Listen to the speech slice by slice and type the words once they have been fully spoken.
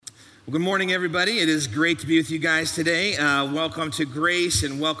Good morning, everybody. It is great to be with you guys today. Welcome to Grace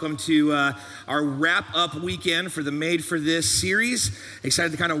and welcome to our wrap-up weekend for the Made for This series.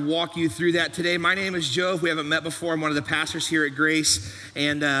 Excited to kind of walk you through that today. My name is Joe. If we haven't met before, I'm one of the pastors here at Grace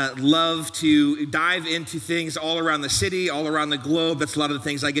and love to dive into things all around the city, all around the globe. That's a lot of the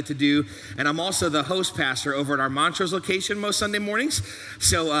things I get to do. And I'm also the host pastor over at our Montrose location most Sunday mornings.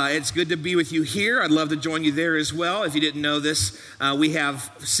 So it's good to be with you here. I'd love to join you there as well. If you didn't know this, we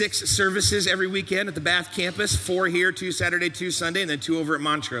have 6 services every weekend at the Bath campus, 4 here, 2 Saturday, 2 Sunday, and then 2 over at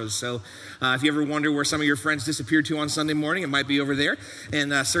Montrose. So if you ever wonder where some of your friends disappeared to on Sunday morning, it might be over there.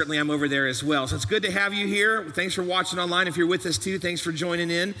 And certainly I'm over there as well. So it's good to have you here. Thanks for watching online. If you're with us too, thanks for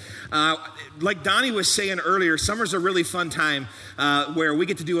joining in. Like Donnie was saying earlier, summer's a really fun time where we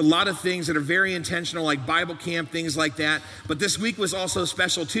get to do a lot of things that are very intentional, like Bible camp, things like that. But this week was also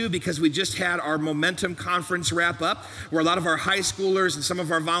special too because we just had our Momentum Conference wrap up, where a lot of our high schoolers and some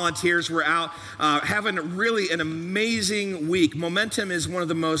of our volunteers were out having really an amazing week. Momentum is one of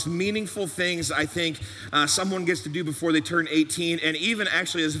the most meaningful things I think someone gets to do before they turn 18, and even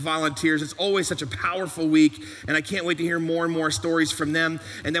actually as volunteers, it's always such a powerful week, and I can't wait to hear more and more stories from them.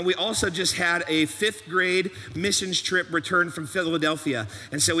 And then we also just had a 5th grade missions trip return from Philadelphia,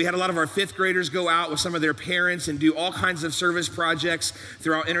 and so we had a lot of our 5th graders go out with some of their parents and do all kinds of service projects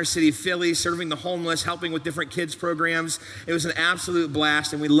throughout inner city Philly, serving the homeless, helping with different kids programs. It was an absolute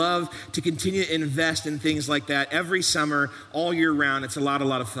blast, and we love to continue to invest in things like that every summer, all year round. It's a lot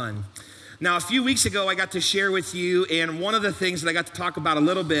of fun. Now, a few weeks ago, I got to share with you, and one of the things that I got to talk about a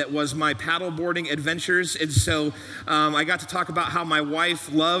little bit was my paddleboarding adventures. And so I got to talk about how my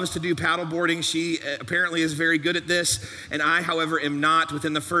wife loves to do paddleboarding. She apparently is very good at this, and I, however, am not.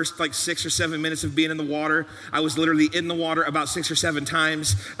 Within the first 6 or 7 minutes of being in the water, I was literally in the water about 6 or 7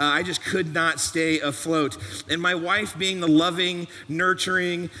 times. I just could not stay afloat. And my wife, being the loving,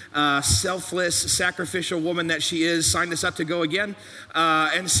 nurturing, selfless, sacrificial woman that she is, signed us up to go again.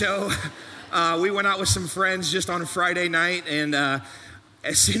 And so we went out with some friends just on Friday night, and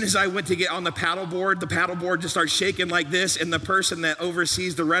as soon as I went to get on the paddleboard just starts shaking like this, and the person that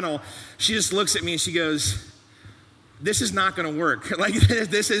oversees the rental, she just looks at me and she goes, "This is not going to work.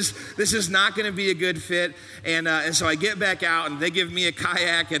 This is not going to be a good fit." And so I get back out, and they give me a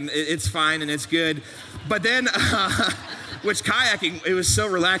kayak, and it's fine and it's good. But then, which kayaking, it was so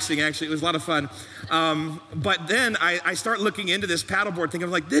relaxing. Actually, it was a lot of fun. But then I start looking into this paddleboard,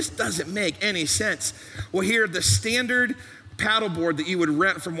 thinking this doesn't make any sense. Well, here, the standard paddleboard that you would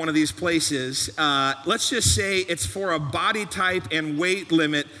rent from one of these places, let's just say it's for a body type and weight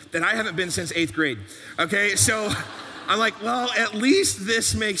limit that I haven't been since 8th grade. Okay, so I'm like, well, at least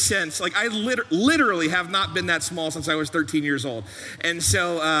this makes sense. I literally have not been that small since I was 13 years old. And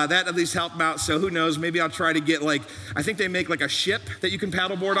so that at least helped me out. So who knows, maybe I'll try to get I think they make a ship that you can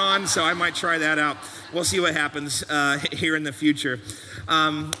paddleboard on. So I might try that out. We'll see what happens here in the future.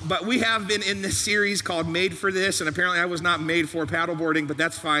 But we have been in this series called Made for This. And apparently I was not made for paddleboarding, but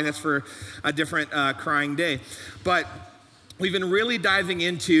that's fine. That's for a different crying day. But we've been really diving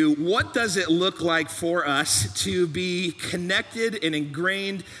into what does it look like for us to be connected and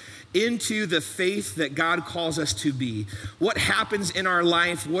ingrained into the faith that God calls us to be. What happens in our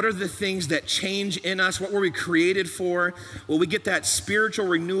life? What are the things that change in us? What were we created for? Well, we get that spiritual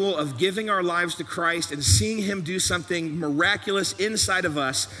renewal of giving our lives to Christ and seeing Him do something miraculous inside of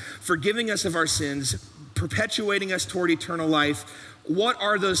us, forgiving us of our sins, perpetuating us toward eternal life. What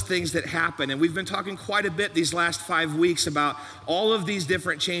are those things that happen? And we've been talking quite a bit these last 5 weeks about all of these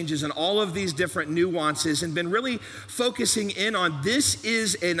different changes and all of these different nuances, and been really focusing in on this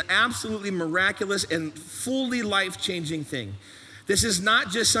is an absolutely miraculous and fully life-changing thing. This is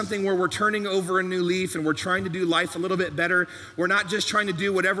not just something where we're turning over a new leaf and we're trying to do life a little bit better. We're not just trying to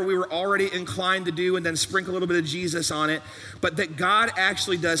do whatever we were already inclined to do and then sprinkle a little bit of Jesus on it, but that God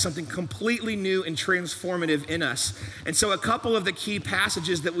actually does something completely new and transformative in us. And so a couple of the key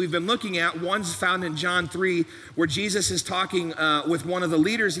passages that we've been looking at, one's found in John 3, where Jesus is talking with one of the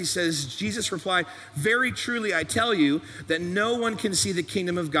leaders. He says, Jesus replied, "Very truly I tell you that no one can see the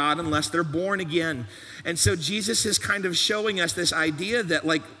kingdom of God unless they're born again." And so Jesus is kind of showing us this idea that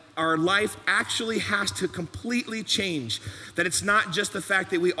our life actually has to completely change. That it's not just the fact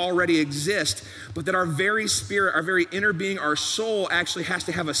that we already exist, but that our very spirit, our very inner being, our soul actually has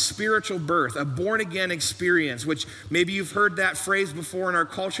to have a spiritual birth, a born-again experience, which maybe you've heard that phrase before in our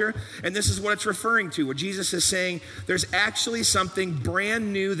culture, and this is what it's referring to, where Jesus is saying there's actually something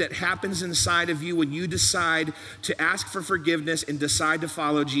brand new that happens inside of you when you decide to ask for forgiveness and decide to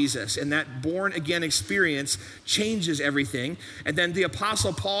follow Jesus, and that born-again experience changes everything. And then the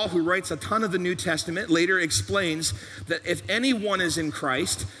Apostle Paul, who writes a ton of the New Testament, later explains that if anyone is in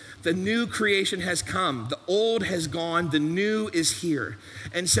Christ, The new creation has come. The old has gone. The new is here.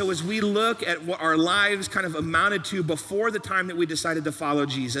 And so as we look at what our lives kind of amounted to before the time that we decided to follow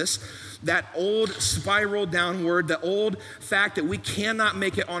Jesus, that old spiral downward, the old fact that we cannot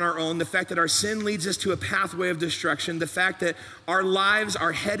make it on our own, the fact that our sin leads us to a pathway of destruction, the fact that our lives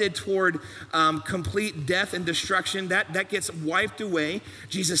are headed toward complete death and destruction, that gets wiped away.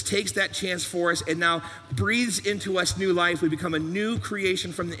 Jesus takes that chance for us and now breathes into us new life. We become a new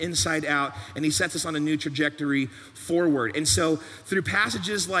creation from the inside out, and he sets us on a new trajectory forward. And so through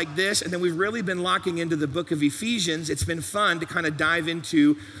passages like this, and then we've really been locking into the book of Ephesians, it's been fun to kind of dive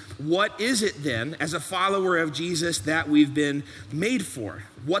into what is it then, as a follower of Jesus, that we've been made for?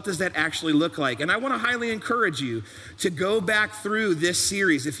 What does that actually look like? And I want to highly encourage you to go back through this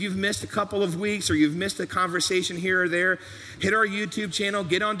series. If you've missed a couple of weeks or you've missed a conversation here or there, hit our YouTube channel,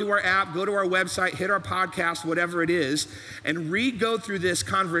 get onto our app, go to our website, hit our podcast, whatever it is, and go through this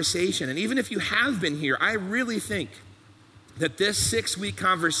conversation. And even if you have been here, I really think that this 6-week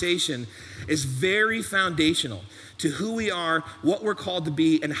conversation is very foundational to who we are, what we're called to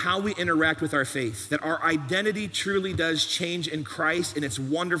be, and how we interact with our faith. That our identity truly does change in Christ, and it's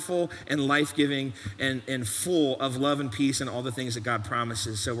wonderful and life-giving and full of love and peace and all the things that God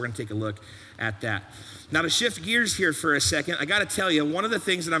promises. So we're going to take a look at that. Now, to shift gears here for a second, I got to tell you, one of the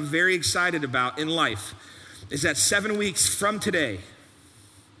things that I'm very excited about in life is that 7 weeks from today,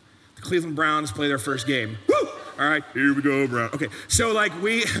 the Cleveland Browns play their first game. Woo! All right, here we go, Brown. Okay, so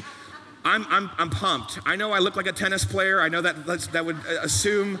I'm pumped. I know I look like a tennis player. I know that would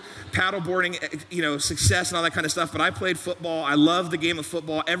assume paddleboarding, success and all that kind of stuff. But I played football. I love the game of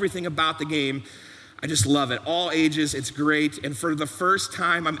football. Everything about the game, I just love it. All ages, it's great. And for the first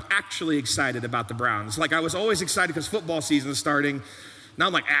time, I'm actually excited about the Browns. Like, I was always excited because football season is starting. Now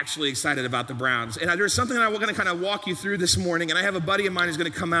I'm actually excited about the Browns. And there's something that I'm going to kind of walk you through this morning. And I have a buddy of mine who's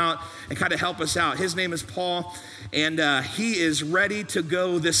going to come out and kind of help us out. His name is Paul. And he is ready to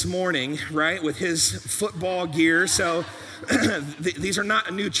go this morning, right, with his football gear. So these are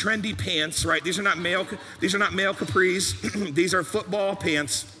not new trendy pants, right? These are not male capris. These are football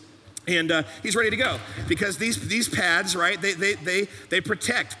pants. And he's ready to go because these pads, right, they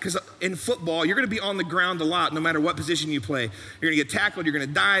protect, because in football, you're going to be on the ground a lot no matter what position you play. You're going to get tackled, you're going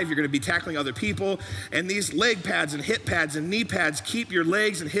to dive, you're going to be tackling other people. And these leg pads and hip pads and knee pads keep your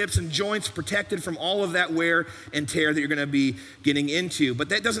legs and hips and joints protected from all of that wear and tear that you're going to be getting into. But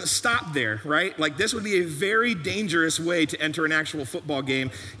that doesn't stop there, right? Like, this would be a very dangerous way to enter an actual football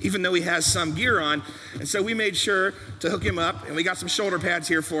game, even though he has some gear on. And so we made sure to hook him up, and we got some shoulder pads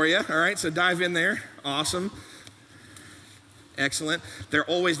here for you. All right, so dive in there. Awesome. Excellent. They're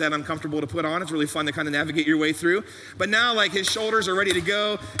always that uncomfortable to put on. It's really fun to kind of navigate your way through. But now, like, his shoulders are ready to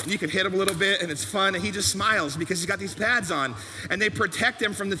go, and you can hit him a little bit, and it's fun, and he just smiles because he's got these pads on, and they protect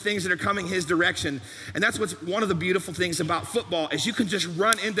him from the things that are coming his direction. And that's what's one of the beautiful things about football, is you can just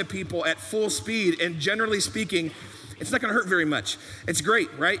run into people at full speed, and generally speaking, it's not going to hurt very much. It's great,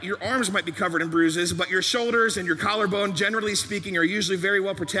 right? Your arms might be covered in bruises, but your shoulders and your collarbone, generally speaking, are usually very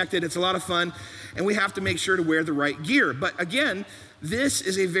well protected. It's a lot of fun, and we have to make sure to wear the right gear. But again, this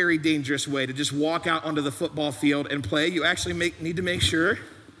is a very dangerous way to just walk out onto the football field and play. You actually need to make sure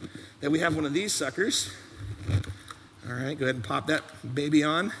that we have one of these suckers. All right, go ahead and pop that baby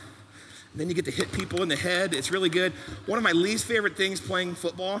on. Then you get to hit people in the head. It's really good. One of my least favorite things playing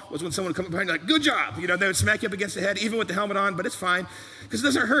football was when someone would come up behind you like, good job. They would smack you up against the head, even with the helmet on, but it's fine because it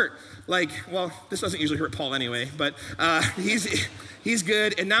doesn't hurt. This doesn't usually hurt Paul anyway, but he's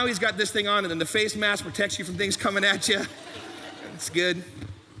good. And now he's got this thing on, and then the face mask protects you from things coming at you. It's good.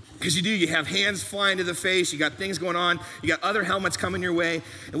 Because you have hands flying to the face, you got things going on, you got other helmets coming your way,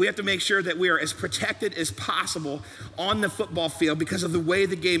 and we have to make sure that we are as protected as possible on the football field because of the way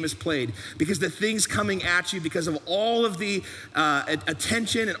the game is played, because the things coming at you, because of all of the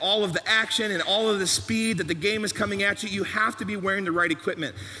attention and all of the action and all of the speed that the game is coming at you, you have to be wearing the right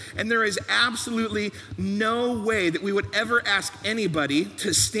equipment. And there is absolutely no way that we would ever ask anybody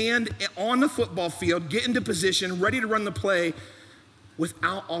to stand on the football field, get into position, ready to run the play,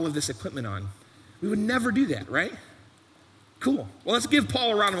 without all of this equipment on. We would never do that, right? Cool. Well, let's give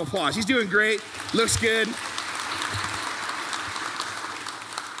Paul a round of applause. He's doing great. Looks good.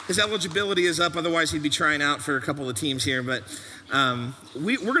 His eligibility is up. Otherwise, he'd be trying out for a couple of teams here. But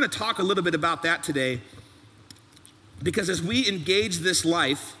we're going to talk a little bit about that today, because as we engage this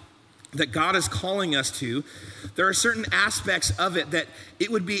life that God is calling us to, there are certain aspects of it that it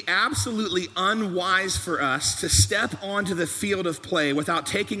would be absolutely unwise for us to step onto the field of play without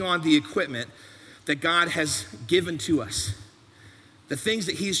taking on the equipment that God has given to us. The things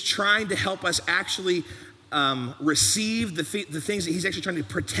that he's trying to help us actually receive the things that he's actually trying to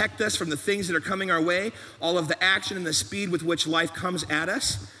protect us from the things that are coming our way, all of the action and the speed with which life comes at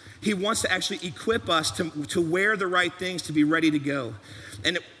us. He wants to actually equip us to wear the right things to be ready to go.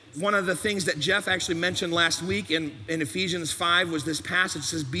 And one of the things that Jeff actually mentioned last week in Ephesians 5 was this passage that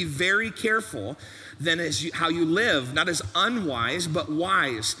says, be very careful then how you live, not as unwise, but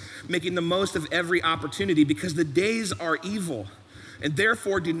wise, making the most of every opportunity, because the days are evil. And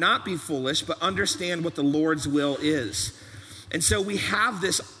therefore do not be foolish, but understand what the Lord's will is. And so we have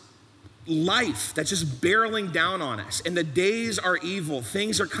this life that's just barreling down on us, and the days are evil.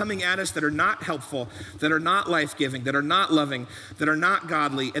 Things are coming at us that are not helpful, that are not life-giving, that are not loving, that are not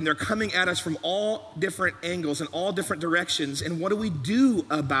godly, and they're coming at us from all different angles and all different directions. And what do we do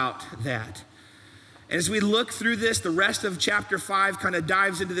about that? And as we look through this, the rest of chapter 5 kind of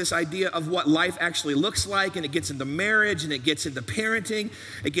dives into this idea of what life actually looks like, and it gets into marriage, and it gets into parenting,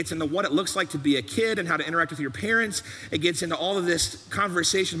 it gets into what it looks like to be a kid and how to interact with your parents. It gets into all of this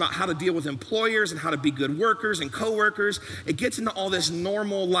conversation about how to deal with employers and how to be good workers and coworkers. It gets into all this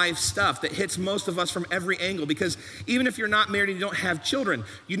normal life stuff that hits most of us from every angle, because even if you're not married and you don't have children,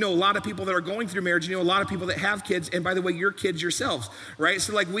 you know a lot of people that are going through marriage, you know a lot of people that have kids, and by the way, you're kids yourselves, right?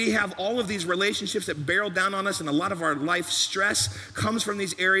 So like we have all of these relationships that barrel down on us, and a lot of our life stress comes from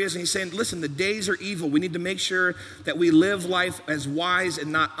these areas. And he's saying, listen, the days are evil. We need to make sure that we live life as wise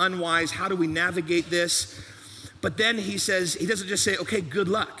and not unwise. How do we navigate this? But then he says, he doesn't just say, okay, good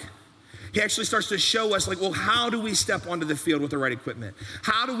luck. He actually starts to show us, like, well, how do we step onto the field with the right equipment?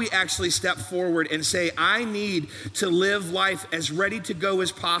 How do we actually step forward and say, I need to live life as ready to go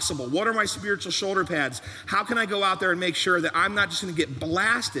as possible? What are my spiritual shoulder pads? How can I go out there and make sure that I'm not just going to get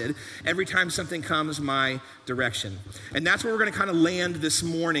blasted every time something comes my direction? And that's where we're going to kind of land this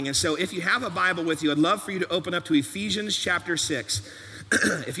morning. And so if you have a Bible with you, I'd love for you to open up to Ephesians chapter 6.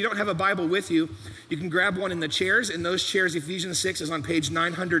 If you don't have a Bible with you, you can grab one in the chairs. In those chairs, Ephesians 6 is on page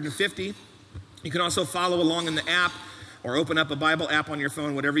 950. You can also follow along in the app or open up a Bible app on your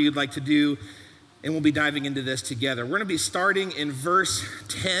phone, whatever you'd like to do, and we'll be diving into this together. We're going to be starting in verse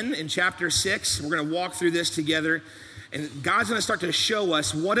 10 in chapter 6. We're going to walk through this together, and God's going to start to show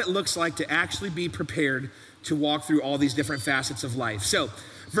us what it looks like to actually be prepared to walk through all these different facets of life. So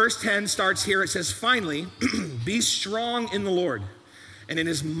verse 10 starts here. It says, finally, be strong in the Lord and in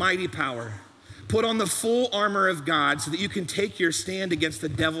his mighty power. Put on the full armor of God so that you can take your stand against the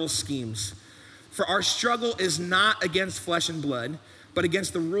devil's schemes. For our struggle is not against flesh and blood, but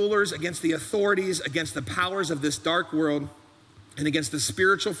against the rulers, against the authorities, against the powers of this dark world, and against the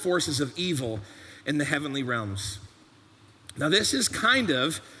spiritual forces of evil in the heavenly realms. Now this is kind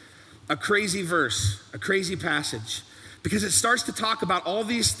of a crazy verse, a crazy passage, because it starts to talk about all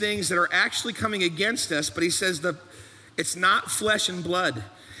these things that are actually coming against us, but he says it's not flesh and blood.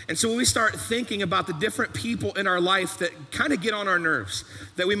 And so when we start thinking about the different people in our life that kind of get on our nerves,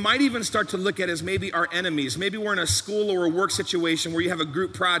 that we might even start to look at as maybe our enemies. Maybe we're in a school or a work situation where you have a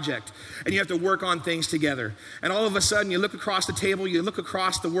group project and you have to work on things together. And all of a sudden you look across the table, you look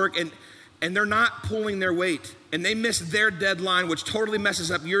across the work, and they're not pulling their weight. And they miss their deadline, which totally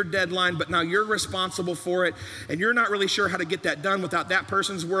messes up your deadline, but now you're responsible for it, and you're not really sure how to get that done without that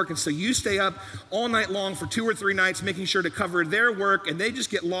person's work. And so you stay up all night long for 2 or 3 nights making sure to cover their work, and they just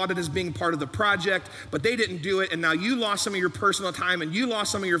get lauded as being part of the project, but they didn't do it, and now you lost some of your personal time, and you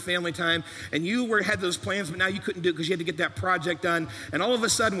lost some of your family time, and you had those plans, but now you couldn't do it because you had to get that project done. And all of a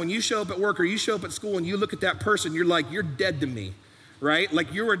sudden, when you show up at work or you show up at school and you look at that person, you're like, you're dead to me. Right?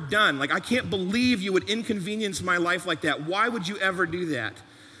 Like you were done. Like I can't believe you would inconvenience my life like that. Why would you ever do that?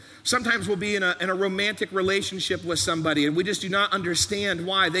 Sometimes we'll be in a romantic relationship with somebody and we just do not understand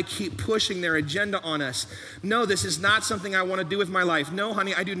why they keep pushing their agenda on us. No, this is not something I want to do with my life. No,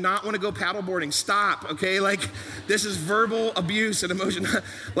 honey, I do not want to go paddleboarding. Stop, okay? Like this is verbal abuse and emotion.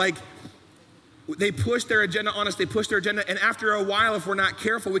 Like they push their agenda on us, they push their agenda, and after a while, if we're not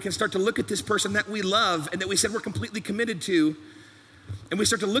careful, we can start to look at this person that we love and that we said we're completely committed to, and we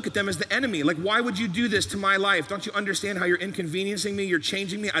start to look at them as the enemy. Like, why would you do this to my life? Don't you understand how you're inconveniencing me? You're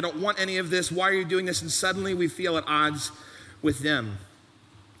changing me. I don't want any of this. Why are you doing this? And suddenly we feel at odds with them.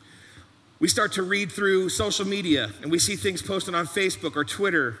 We start to read through social media and we see things posted on Facebook or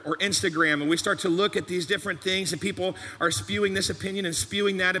Twitter or Instagram, and we start to look at these different things and people are spewing this opinion and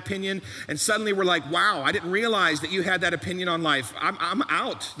spewing that opinion, and suddenly we're like, wow, I didn't realize that you had that opinion on life. I'm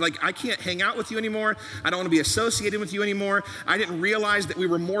out. Like I can't hang out with you anymore. I don't want to be associated with you anymore. I didn't realize that we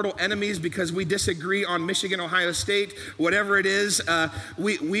were mortal enemies because we disagree on Michigan, Ohio State, whatever it is.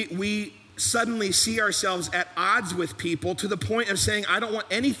 We suddenly see ourselves at odds with people to the point of saying, I don't want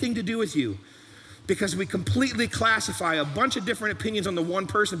anything to do with you, because we completely classify a bunch of different opinions on the one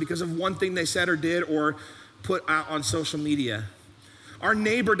person because of one thing they said or did or put out on social media. Our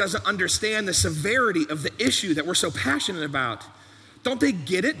neighbor doesn't understand the severity of the issue that we're so passionate about. Don't they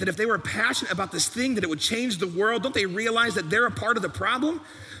get it? That if they were passionate about this thing, that it would change the world? Don't they realize that they're a part of the problem?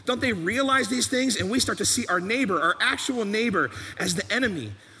 Don't they realize these things? And we start to see our neighbor, our actual neighbor, as the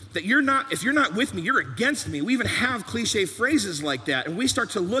enemy. That if you're not with me, you're against me. We even have cliche phrases like that. And we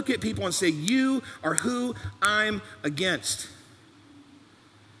start to look at people and say, you are who I'm against.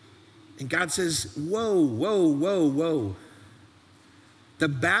 And God says, whoa, whoa, whoa, whoa. The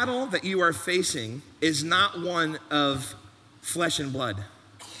battle that you are facing is not one of flesh and blood.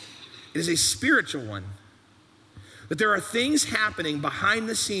 It is a spiritual one. But there are things happening behind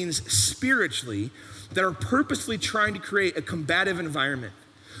the scenes spiritually that are purposely trying to create a combative environment,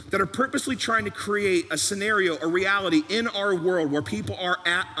 that are purposely trying to create a scenario, a reality in our world where people are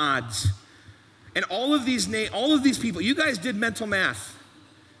at odds. And all of these people, you guys did mental math.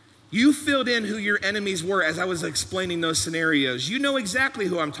 You filled in who your enemies were as I was explaining those scenarios. You know exactly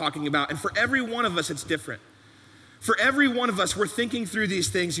who I'm talking about. And for every one of us, it's different. For every one of us, we're thinking through these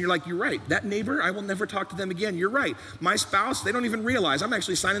things. And you're like, you're right. That neighbor, I will never talk to them again. You're right. My spouse, they don't even realize. I'm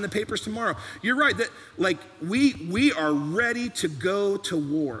actually signing the papers tomorrow. You're right. That like we are ready to go to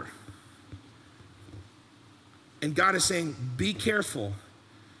war. And God is saying, be careful.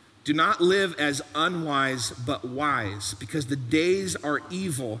 Do not live as unwise, but wise, because the days are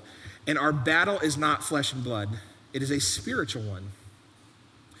evil. And our battle is not flesh and blood. It is a spiritual one.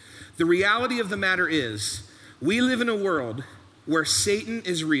 The reality of the matter is, we live in a world where Satan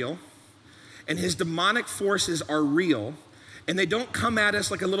is real and his demonic forces are real, and they don't come at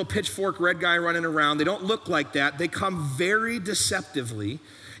us like a little pitchfork red guy running around. They don't look like that. They come very deceptively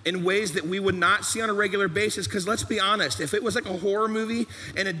in ways that we would not see on a regular basis, because let's be honest, if it was like a horror movie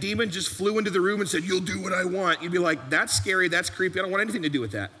and a demon just flew into the room and said, you'll do what I want, you'd be like, that's scary, that's creepy, I don't want anything to do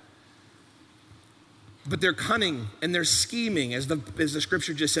with that. But they're cunning and they're scheming, as the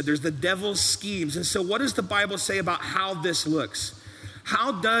scripture just said. There's the devil's schemes. And so what does the Bible say about how this looks?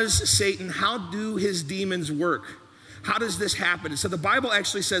 How does Satan, how do his demons work? How does this happen? And so the Bible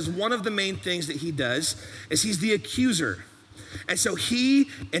actually says one of the main things that he does is he's the accuser. And so he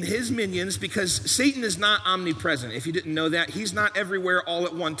and his minions, because Satan is not omnipresent. If you didn't know that, he's not everywhere all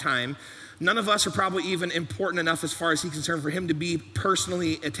at one time. None of us are probably even important enough as far as he's concerned for him to be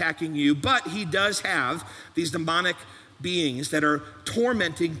personally attacking you, but he does have these demonic beings that are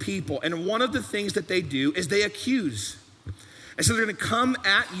tormenting people. And one of the things that they do is they accuse. And so they're gonna come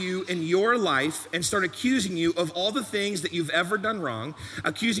at you in your life and start accusing you of all the things that you've ever done wrong,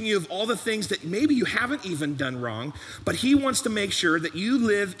 accusing you of all the things that maybe you haven't even done wrong, but he wants to make sure that you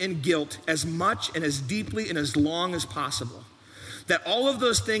live in guilt as much and as deeply and as long as possible. That all of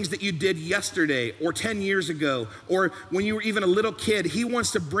those things that you did yesterday or 10 years ago or when you were even a little kid, he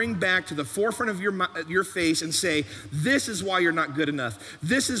wants to bring back to the forefront of your face and say, this is why you're not good enough.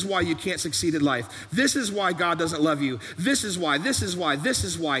 This is why you can't succeed in life. This is why God doesn't love you. This is why, this is why, this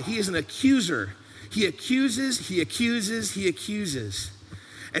is why. He is an accuser. He accuses, he accuses, he accuses.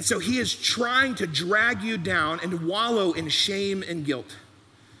 And so he is trying to drag you down and wallow in shame and guilt.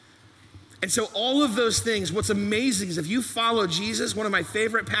 And so all of those things, what's amazing is if you follow Jesus, one of my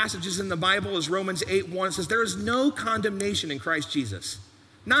favorite passages in the Bible is Romans 8:1. It says, there is no condemnation in Christ Jesus.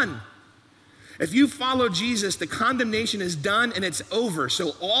 None. If you follow Jesus, the condemnation is done and it's over.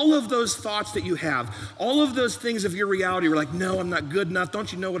 So all of those thoughts that you have, all of those things of your reality, you're like, no, I'm not good enough.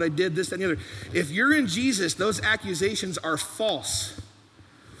 Don't you know what I did? This, that, and the other. If you're in Jesus, those accusations are false.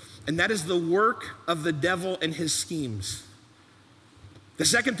 And that is the work of the devil and his schemes. The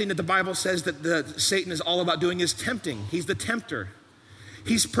second thing that the Bible says that Satan is all about doing is tempting. He's the tempter.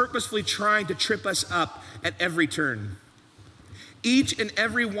 He's purposefully trying to trip us up at every turn. Each and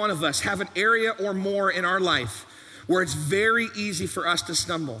every one of us have an area or more in our life where it's very easy for us to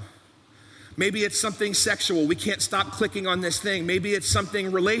stumble. Maybe it's something sexual. We can't stop clicking on this thing. Maybe it's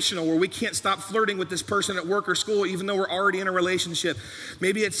something relational where we can't stop flirting with this person at work or school even though we're already in a relationship.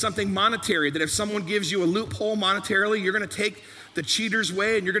 Maybe it's something monetary, that if someone gives you a loophole monetarily, you're going to take the cheater's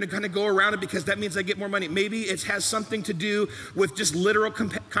way and you're going to kind of go around it because that means I get more money. Maybe it has something to do with just literal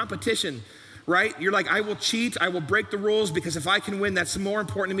competition, right? You're like, I will cheat, I will break the rules because if I can win, that's more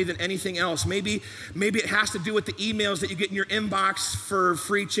important to me than anything else. Maybe it has to do with the emails that you get in your inbox for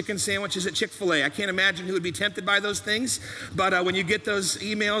free chicken sandwiches at Chick-fil-A. I can't imagine who would be tempted by those things, but when you get those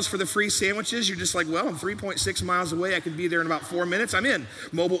emails for the free sandwiches, you're just like, well, I'm 3.6 miles away. I could be there in about 4 minutes. I'm in.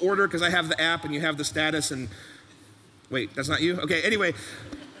 Mobile order because I have the app and you have the status and wait, that's not you? Okay, anyway,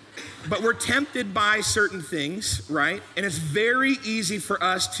 but we're tempted by certain things, right? And it's very easy for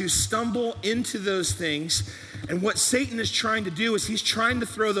us to stumble into those things. And what Satan is trying to do is he's trying to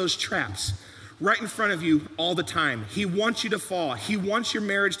throw those traps. right in front of you all the time. He wants you to fall. He wants your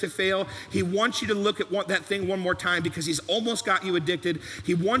marriage to fail. He wants you to look at that thing one more time because he's almost got you addicted.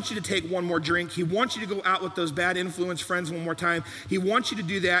 He wants you to take one more drink. He wants you to go out with those bad influence friends one more time. He wants you to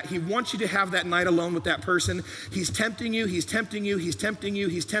do that. He wants you to have that night alone with that person. He's tempting you. He's tempting you. He's tempting you.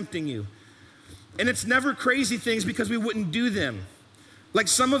 He's tempting you. And it's never crazy things because we wouldn't do them. Like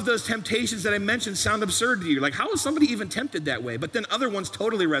some of those temptations that I mentioned sound absurd to you. Like, how is somebody even tempted that way? But then other ones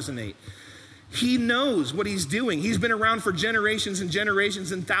totally resonate. He knows what he's doing. He's been around for generations and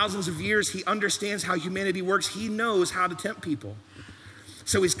generations and thousands of years. He understands how humanity works. He knows how to tempt people.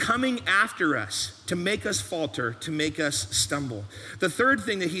 So he's coming after us to make us falter, to make us stumble. The third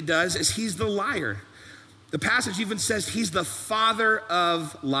thing that he does is he's the liar. The passage even says he's the father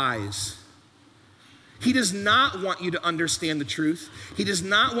of lies. He does not want you to understand the truth. He does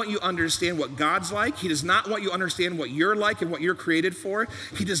not want you to understand what God's like. He does not want you to understand what you're like and what you're created for.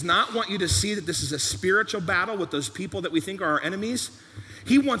 He does not want you to see that this is a spiritual battle with those people that we think are our enemies.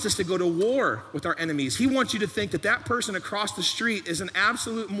 He wants us to go to war with our enemies. He wants you to think that that person across the street is an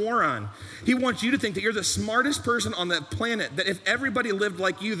absolute moron. He wants you to think that you're the smartest person on the planet, that if everybody lived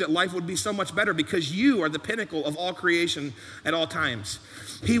like you, that life would be so much better because you are the pinnacle of all creation at all times.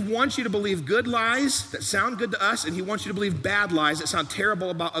 He wants you to believe good lies that sound good to us, and he wants you to believe bad lies that sound terrible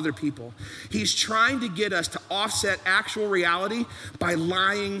about other people. He's trying to get us to offset actual reality by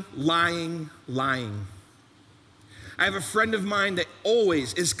lying, lying, lying. I have a friend of mine that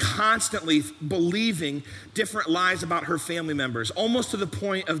always is constantly believing different lies about her family members, almost to the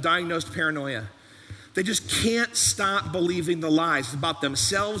point of diagnosed paranoia. They just can't stop believing the lies about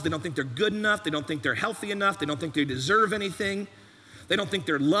themselves. They don't think they're good enough. They don't think they're healthy enough. They don't think they deserve anything. They don't think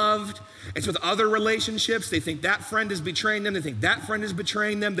they're loved. It's with other relationships. They think that friend is betraying them. They think that friend is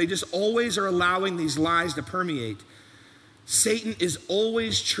betraying them. They just always are allowing these lies to permeate. Satan is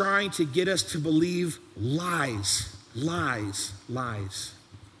always trying to get us to believe lies, lies, lies.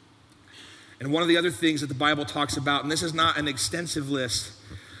 And one of the other things that the Bible talks about, and this is not an extensive list,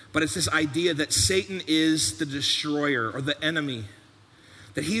 but it's this idea that Satan is the destroyer or the enemy,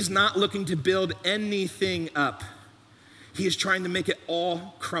 that he's not looking to build anything up. He is trying to make it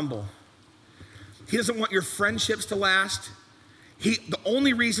all crumble. He doesn't want your friendships to last. The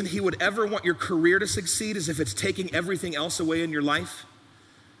only reason he would ever want your career to succeed is if it's taking everything else away in your life.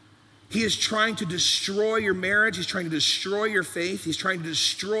 He is trying to destroy your marriage. He's trying to destroy your faith. He's trying to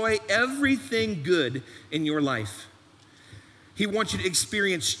destroy everything good in your life. He wants you to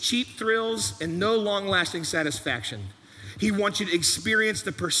experience cheap thrills and no long-lasting satisfaction. He wants you to experience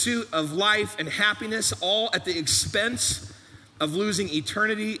the pursuit of life and happiness, all at the expense of losing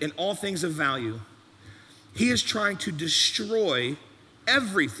eternity and all things of value. He is trying to destroy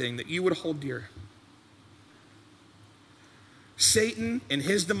everything that you would hold dear. Satan and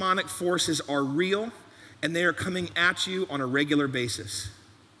his demonic forces are real, and they are coming at you on a regular basis.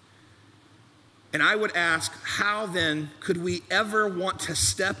 And I would ask, how then could we ever want to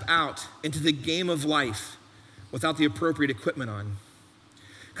step out into the game of life without the appropriate equipment on?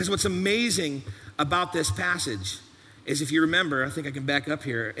 Because what's amazing about this passage is, if you remember, I think I can back up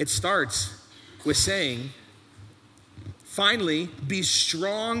here, it starts with saying, finally, be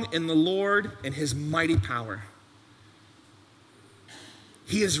strong in the Lord and his mighty power.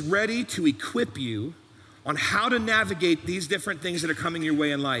 He is ready to equip you on how to navigate these different things that are coming your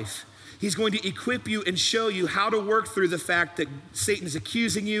way in life. He's going to equip you and show you how to work through the fact that Satan is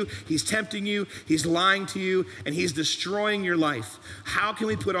accusing you, he's tempting you, he's lying to you, and he's destroying your life. How can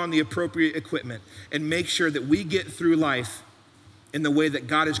we put on the appropriate equipment and make sure that we get through life in the way that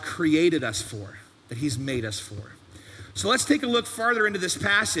God has created us for, that he's made us for? So let's take a look farther into this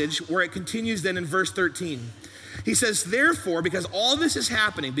passage where it continues then in verse 13. He says, therefore, because all this is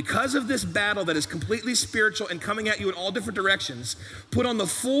happening, because of this battle that is completely spiritual and coming at you in all different directions, put on the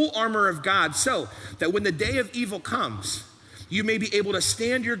full armor of God so that when the day of evil comes, you may be able to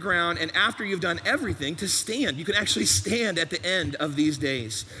stand your ground, and after you've done everything, to stand. You can actually stand at the end of these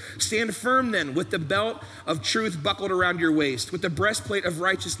days. Stand firm then with the belt of truth buckled around your waist, with the breastplate of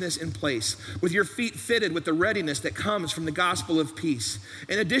righteousness in place, with your feet fitted with the readiness that comes from the gospel of peace.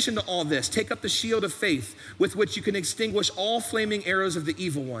 In addition to all this, take up the shield of faith with which you can extinguish all flaming arrows of the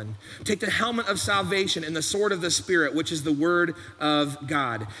evil one. Take the helmet of salvation and the sword of the Spirit, which is the word of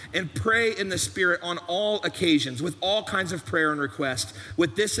God. And pray in the Spirit on all occasions with all kinds of prayer prayer and request.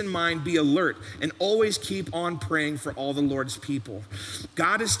 With this in mind, be alert and always keep on praying for all the Lord's people.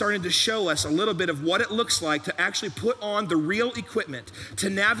 God is starting to show us a little bit of what it looks like to actually put on the real equipment to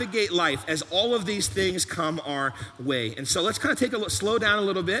navigate life as all of these things come our way. And so let's kind of take a look, slow down a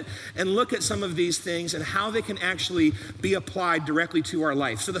little bit and look at some of these things and how they can actually be applied directly to our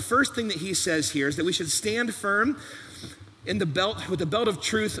life. So the first thing that he says here is that we should stand firm in the belt, with the belt of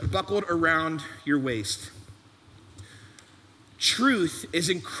truth buckled around your waist. Truth is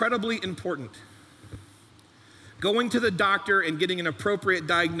incredibly important. Going to the doctor and getting an appropriate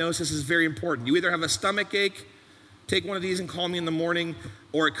diagnosis is very important. You either have a stomach ache, take one of these and call me in the morning,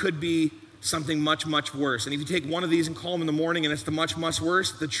 or it could be something much, much worse. And if you take one of these and call them in the morning and it's the much, much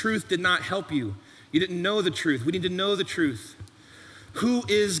worse, the truth did not help you. You didn't know the truth. We need to know the truth. Who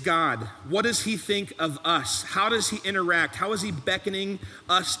is God? What does he think of us? How does he interact? How is he beckoning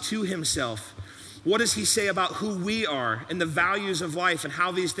us to himself? What does he say about who we are and the values of life and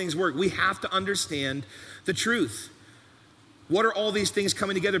how these things work? We have to understand the truth. What are all these things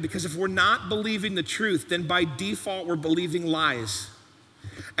coming together? Because if we're not believing the truth, then by default we're believing lies.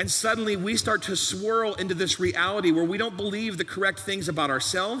 And suddenly we start to swirl into this reality where we don't believe the correct things about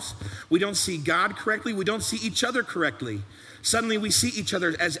ourselves. We don't see God correctly. We don't see each other correctly. Suddenly we see each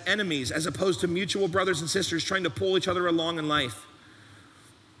other as enemies as opposed to mutual brothers and sisters trying to pull each other along in life.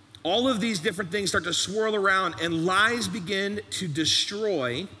 All of these different things start to swirl around and lies begin to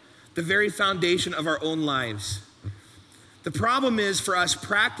destroy the very foundation of our own lives. The problem is for us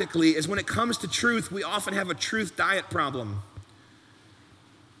practically is when it comes to truth, we often have a truth diet problem.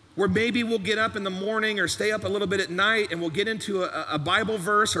 Where maybe we'll get up in the morning or stay up a little bit at night and we'll get into a Bible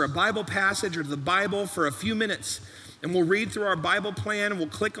verse or a Bible passage or the Bible for a few minutes. And we'll read through our Bible plan and we'll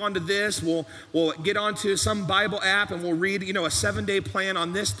click onto this. We'll get onto some Bible app and we'll read, a 7-day plan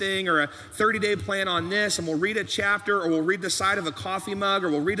on this thing or a 30-day plan on this. And we'll read a chapter or we'll read the side of a coffee mug or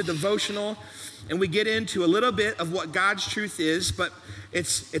we'll read a devotional. And we get into a little bit of what God's truth is, but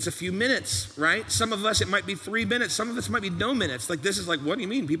it's a few minutes, right? Some of us, it might be 3 minutes. Some of us might be no minutes. Like this is like, what do you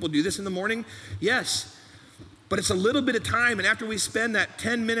mean? People do this in the morning? Yes. But it's a little bit of time, and after we spend that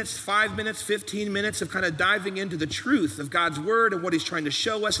 10 minutes, 5 minutes, 15 minutes of kind of diving into the truth of God's word and what he's trying to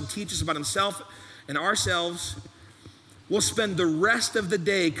show us and teach us about himself and ourselves, we'll spend the rest of the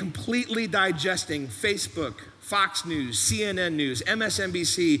day completely digesting Facebook, Fox News, CNN News,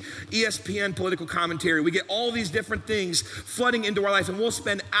 MSNBC, ESPN political commentary. We get all these different things flooding into our life, and we'll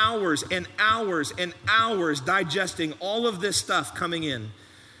spend hours and hours and hours digesting all of this stuff coming in.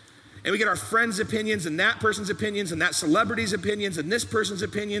 And we get our friends' opinions and that person's opinions and that celebrity's opinions and this person's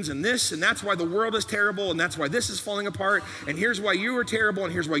opinions and this, and that's why the world is terrible and that's why this is falling apart and here's why you are terrible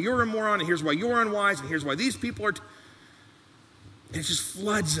and here's why you're a moron and here's why you're unwise and here's why these people are... And it just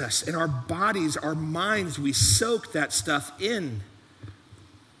floods us in our bodies, our minds. We soak that stuff in.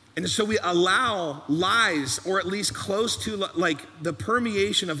 And so we allow lies, or at least close to like the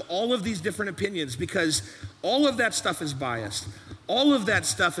permeation of all of these different opinions, because all of that stuff is biased. All of that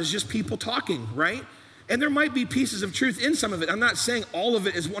stuff is just people talking, right? And there might be pieces of truth in some of it. I'm not saying all of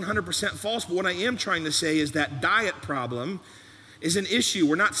it is 100% false, but what I am trying to say is that diet problem is an issue.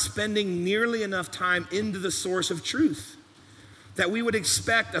 We're not spending nearly enough time into the source of truth. That we would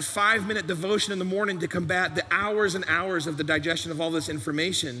expect a 5-minute devotion in the morning to combat the hours and hours of the digestion of all this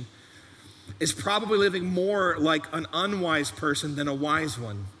information is probably living more like an unwise person than a wise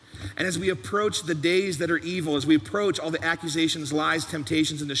one. And as we approach the days that are evil, as we approach all the accusations, lies,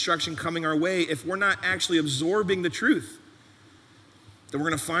 temptations, and destruction coming our way, if we're not actually absorbing the truth, then we're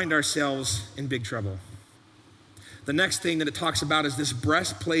going to find ourselves in big trouble. The next thing that it talks about is this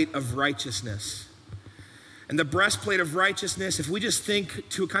breastplate of righteousness. And the breastplate of righteousness, if we just think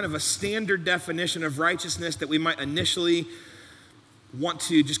to a kind of a standard definition of righteousness that we might initially want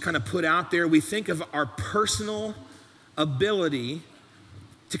to just kind of put out there, we think of our personal ability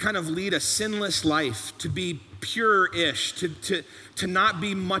to kind of lead a sinless life, to be pure-ish, to not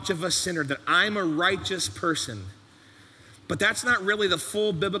be much of a sinner, that I'm a righteous person. But that's not really the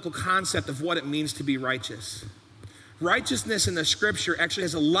full biblical concept of what it means to be righteous. Righteousness in the scripture actually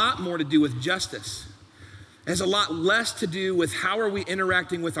has a lot more to do with justice. It has a lot less to do with how are we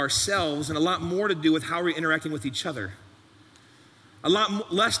interacting with ourselves and a lot more to do with how are we interacting with each other. A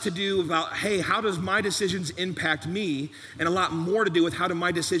lot less to do about, hey, how does my decisions impact me? And a lot more to do with how do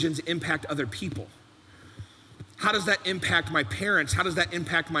my decisions impact other people? How does that impact my parents? How does that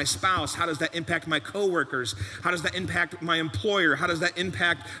impact my spouse? How does that impact my coworkers? How does that impact my employer? How does that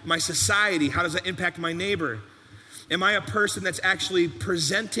impact my society? How does that impact my neighbor? Am I a person that's actually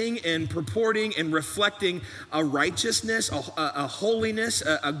presenting and purporting and reflecting a righteousness, a holiness,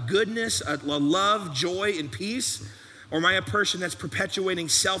 a goodness, a love, joy, and peace? Or am I a person that's perpetuating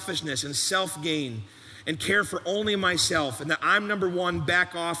selfishness and self-gain and care for only myself, and that I'm number one,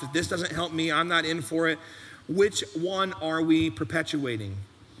 back off, if this doesn't help me, I'm not in for it? Which one are we perpetuating?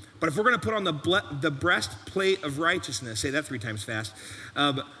 But if we're going to put on the breastplate of righteousness, say that 3 times fast,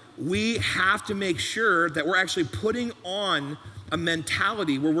 we have to make sure that we're actually putting on a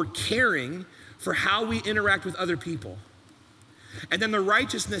mentality where we're caring for how we interact with other people. And then the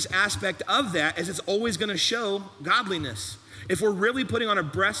righteousness aspect of that is it's always going to show godliness. If we're really putting on a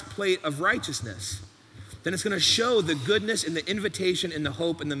breastplate of righteousness, then it's going to show the goodness and the invitation and the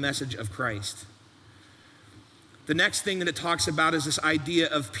hope and the message of Christ. The next thing that it talks about is this idea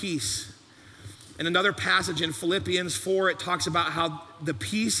of peace. In another passage in Philippians 4, it talks about how the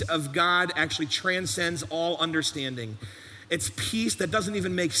peace of God actually transcends all understanding. It's peace that doesn't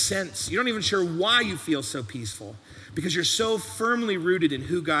even make sense. You're not even sure why you feel so peaceful, because you're so firmly rooted in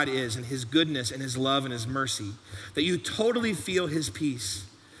who God is and his goodness and his love and his mercy that you totally feel his peace.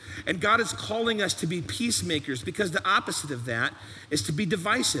 And God is calling us to be peacemakers, because the opposite of that is to be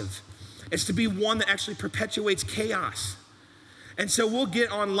divisive. It's to be one that actually perpetuates chaos. And so we'll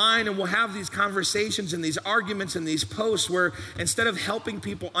get online and we'll have these conversations and these arguments and these posts where instead of helping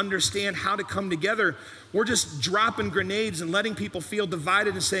people understand how to come together, we're just dropping grenades and letting people feel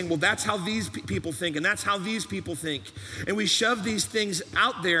divided and saying, well, that's how these people think and that's how these people think. And we shove these things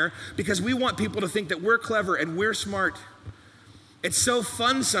out there because we want people to think that we're clever and we're smart. It's so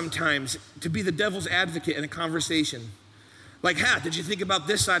fun sometimes to be the devil's advocate in a conversation. Like, did you think about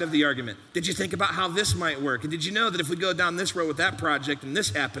this side of the argument? Did you think about how this might work? And did you know that if we go down this road with that project and this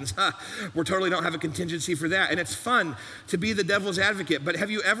happens, we totally don't have a contingency for that. And it's fun to be the devil's advocate. But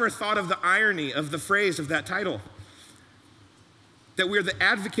have you ever thought of the irony of the phrase of that title? That we're the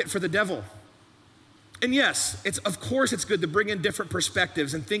advocate for the devil. And yes, of course it's good to bring in different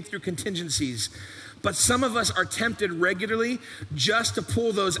perspectives and think through contingencies. But some of us are tempted regularly just to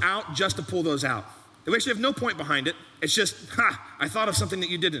pull those out. We actually have no point behind it. It's just, I thought of something that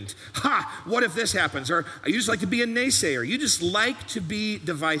you didn't. What if this happens? Or you just like to be a naysayer. You just like to be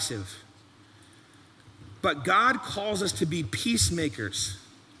divisive. But God calls us to be peacemakers.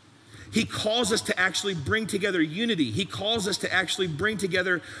 He calls us to actually bring together unity. He calls us to actually bring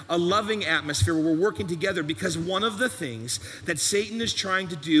together a loving atmosphere where we're working together, because one of the things that Satan is trying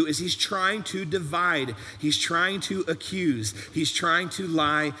to do is he's trying to divide. He's trying to accuse. He's trying to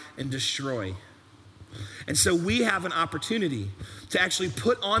lie and destroy. And so we have an opportunity to actually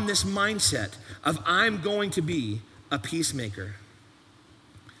put on this mindset of I'm going to be a peacemaker.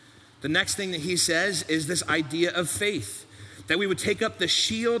 The next thing that he says is this idea of faith. That we would take up the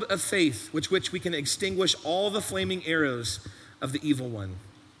shield of faith, with which we can extinguish all the flaming arrows of the evil one.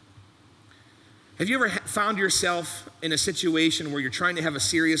 Have you ever found yourself in a situation where you're trying to have a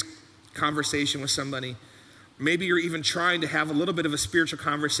serious conversation with somebody? Maybe you're even trying to have a little bit of a spiritual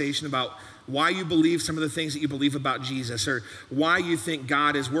conversation about why you believe some of the things that you believe about Jesus, or why you think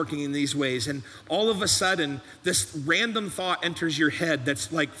God is working in these ways. And all of a sudden, this random thought enters your head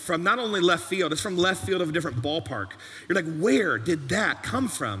that's like from not only left field, it's from left field of a different ballpark. You're like, where did that come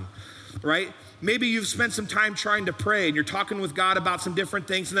from, right? Maybe you've spent some time trying to pray and you're talking with God about some different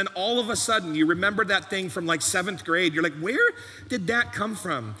things, and then all of a sudden you remember that thing from like 7th grade. You're like, where did that come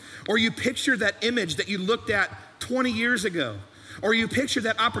from? Or you picture that image that you looked at 20 years ago. Or you picture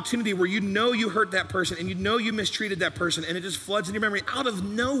that opportunity where you know you hurt that person and you know you mistreated that person, and it just floods in your memory out of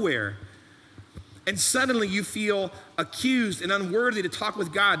nowhere. And suddenly you feel accused and unworthy to talk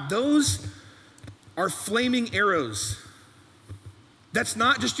with God. Those are flaming arrows. That's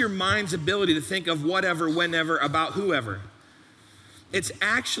not just your mind's ability to think of whatever, whenever, about whoever. It's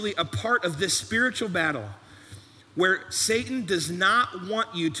actually a part of this spiritual battle where Satan does not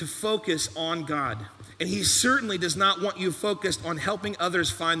want you to focus on God. And he certainly does not want you focused on helping others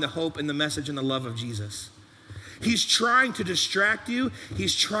find the hope and the message and the love of Jesus. He's trying to distract you.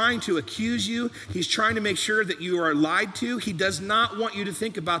 He's trying to accuse you. He's trying to make sure that you are lied to. He does not want you to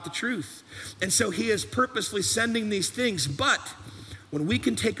think about the truth. And so he is purposely sending these things. But when we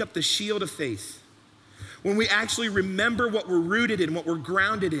can take up the shield of faith, when we actually remember what we're rooted in, what we're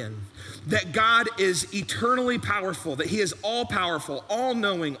grounded in, that God is eternally powerful, that he is all powerful, all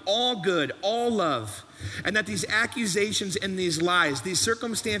knowing, all good, all love, and that these accusations and these lies, these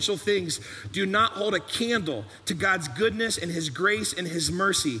circumstantial things do not hold a candle to God's goodness and his grace and his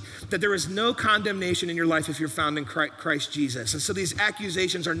mercy, that there is no condemnation in your life if you're found in Christ Jesus. And so these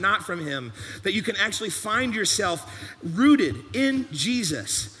accusations are not from him, that you can actually find yourself rooted in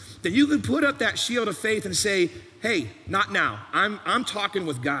Jesus, that you can put up that shield of faith and say, hey, not now. I'm talking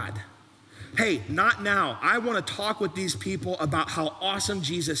with God. Hey, not now. I want to talk with these people about how awesome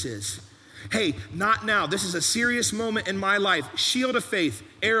Jesus is. Hey, not now. This is a serious moment in my life. Shield of faith,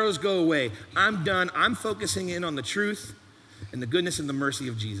 arrows go away. I'm done. I'm focusing in on the truth and the goodness and the mercy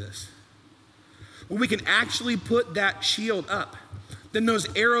of Jesus. When we can actually put that shield up, then those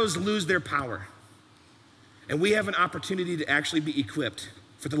arrows lose their power. And we have an opportunity to actually be equipped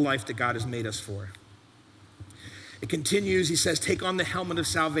for the life that God has made us for. It continues, he says, take on the helmet of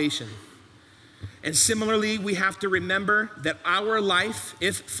salvation. And similarly, we have to remember that our life,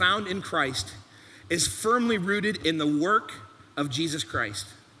 if found in Christ, is firmly rooted in the work of Jesus Christ.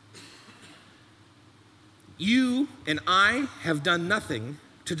 You and I have done nothing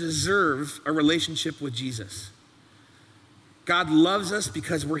to deserve a relationship with Jesus. God loves us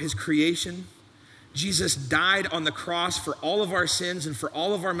because we're his creation. Jesus died on the cross for all of our sins and for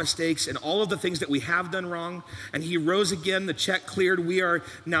all of our mistakes and all of the things that we have done wrong. And he rose again, the check cleared. We are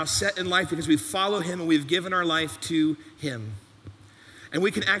now set in life because we follow him and we've given our life to him. And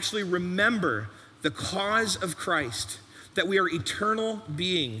we can actually remember the cause of Christ, that we are eternal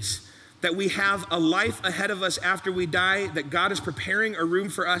beings, that we have a life ahead of us after we die, that God is preparing a room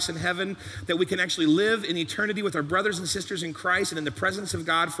for us in heaven, that we can actually live in eternity with our brothers and sisters in Christ and in the presence of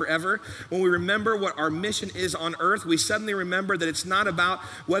God forever. When we remember what our mission is on earth, we suddenly remember that it's not about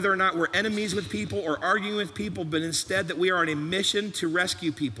whether or not we're enemies with people or arguing with people, but instead that we are on a mission to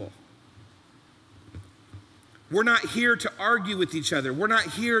rescue people. We're not here to argue with each other. We're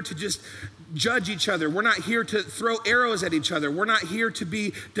not here to just judge each other. We're not here to throw arrows at each other. We're not here to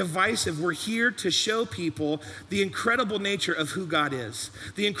be divisive. We're here to show people the incredible nature of who God is,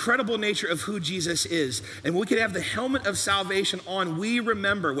 the incredible nature of who Jesus is. And we could have the helmet of salvation on. We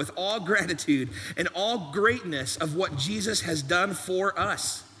remember with all gratitude and all greatness of what Jesus has done for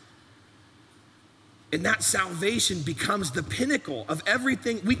us. And that salvation becomes the pinnacle of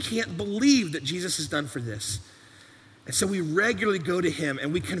everything. We can't believe that Jesus has done for this. And so we regularly go to him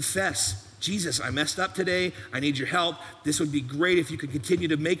and we confess, Jesus, I messed up today. I need your help. This would be great if you could continue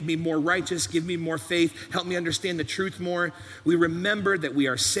to make me more righteous, give me more faith, help me understand the truth more. We remember that we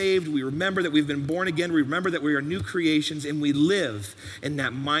are saved. We remember that we've been born again. We remember that we are new creations, and we live in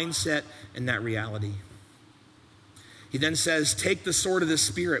that mindset and that reality. He then says, take the sword of the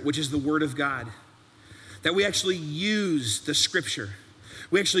Spirit, which is the word of God. That we actually use the scripture.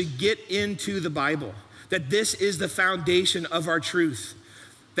 We actually get into the Bible. That this is the foundation of our truth.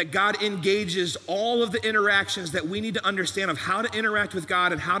 That God engages all of the interactions that we need to understand of how to interact with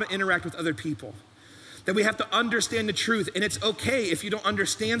God and how to interact with other people. That we have to understand the truth, and it's okay if you don't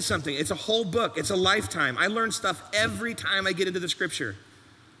understand something. It's a whole book. It's a lifetime. I learn stuff every time I get into the scripture.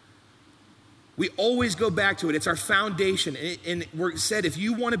 We always go back to it. It's our foundation, and we're said if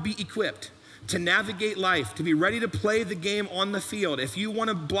you want to be equipped to navigate life, to be ready to play the game on the field, if you want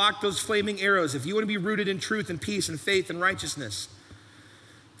to block those flaming arrows, if you want to be rooted in truth and peace and faith and righteousness,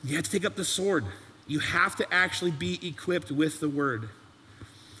 you have to take up the sword. You have to actually be equipped with the word.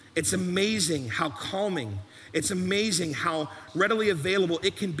 It's amazing how calming, it's amazing how readily available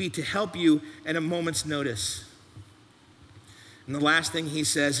it can be to help you at a moment's notice. And the last thing he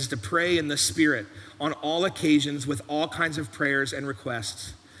says is to pray in the Spirit on all occasions with all kinds of prayers and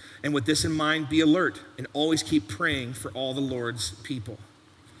requests. And with this in mind, be alert and always keep praying for all the Lord's people.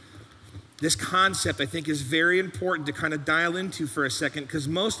 This concept, I think, is very important to kind of dial into for a second, because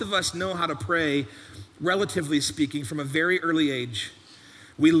most of us know how to pray, relatively speaking, from a very early age.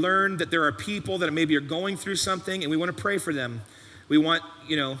 We learn that there are people that maybe are going through something, and we want to pray for them. We want,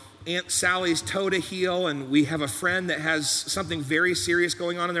 Aunt Sally's toe to heal, and we have a friend that has something very serious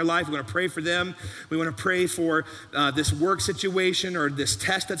going on in their life. We want to pray for them. We want to pray for this work situation or this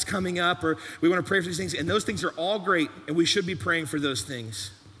test that's coming up, or we want to pray for these things. And those things are all great, and we should be praying for those things.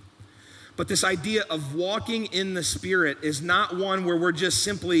 But this idea of walking in the Spirit is not one where we're just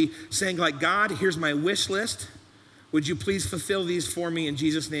simply saying, like, God, here's my wish list. Would you please fulfill these for me in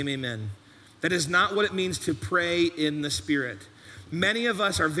Jesus' name, amen. That is not what it means to pray in the Spirit. Many of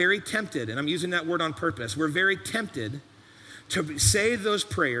us are very tempted, and I'm using that word on purpose. We're very tempted to say those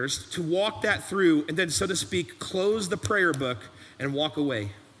prayers, to walk that through, and then, so to speak, close the prayer book and walk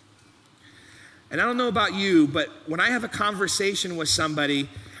away. And I don't know about you, but when I have a conversation with somebody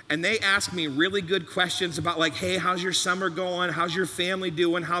and they ask me really good questions about, like, hey, how's your summer going? How's your family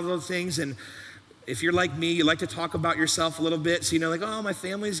doing? How those things? And if you're like me, you like to talk about yourself a little bit. So, like, oh, my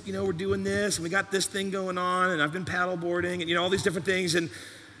family's, we're doing this, and we got this thing going on, and I've been paddle boarding, and, all these different things. And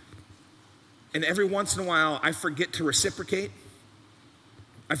every once in a while, I forget to reciprocate.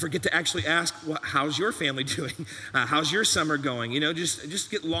 I forget to actually ask, well, how's your family doing? How's your summer going?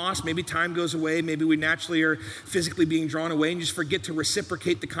 Just get lost. Maybe time goes away. Maybe we naturally are physically being drawn away, and just forget to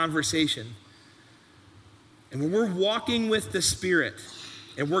reciprocate the conversation. And when we're walking with the Spirit,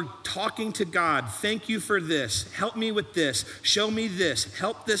 and we're talking to God, thank you for this, help me with this, show me this,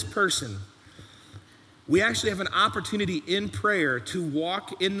 help this person, we actually have an opportunity in prayer to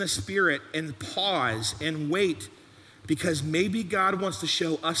walk in the Spirit and pause and wait, because maybe God wants to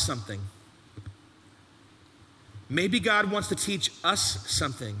show us something. Maybe God wants to teach us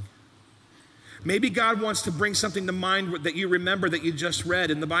something. Maybe God wants to bring something to mind that you remember that you just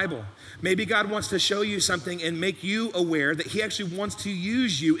read in the Bible. Maybe God wants to show you something and make you aware that he actually wants to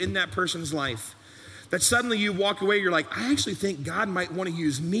use you in that person's life. That suddenly you walk away, you're like, I actually think God might want to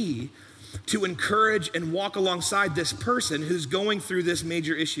use me to encourage and walk alongside this person who's going through this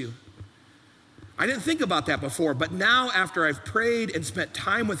major issue. I didn't think about that before, but now after I've prayed and spent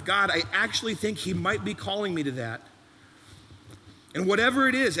time with God, I actually think he might be calling me to that. And whatever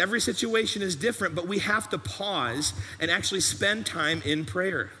it is, every situation is different, but we have to pause and actually spend time in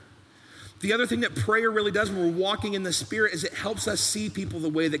prayer. The other thing that prayer really does when we're walking in the Spirit is it helps us see people the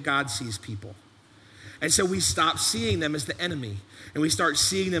way that God sees people. And so we stop seeing them as the enemy, and we start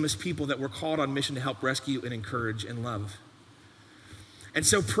seeing them as people that we're called on mission to help rescue and encourage and love. And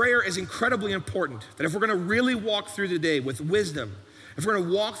so prayer is incredibly important, that if we're gonna really walk through the day with wisdom, if we're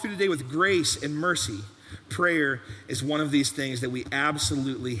gonna walk through the day with grace and mercy, prayer is one of these things that we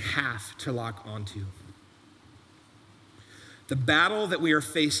absolutely have to lock onto. The battle that we are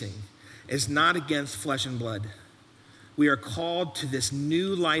facing is not against flesh and blood. We are called to this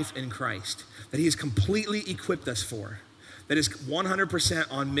new life in Christ that he has completely equipped us for, that is 100%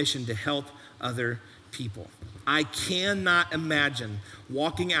 on mission to help other people. I cannot imagine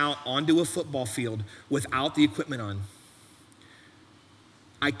walking out onto a football field without the equipment on.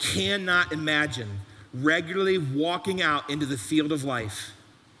 I cannot imagine regularly walking out into the field of life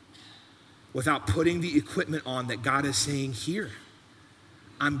without putting the equipment on that God is saying, here,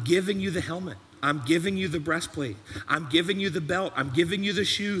 I'm giving you the helmet. I'm giving you the breastplate. I'm giving you the belt. I'm giving you the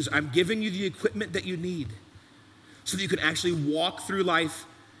shoes. I'm giving you the equipment that you need so that you can actually walk through life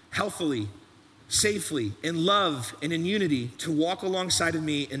healthily, safely, in love, and in unity to walk alongside of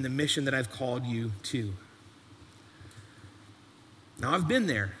me in the mission that I've called you to. Now, I've been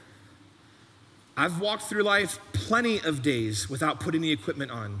there. I've walked through life plenty of days without putting the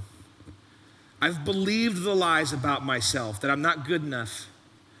equipment on. I've believed the lies about myself, that I'm not good enough.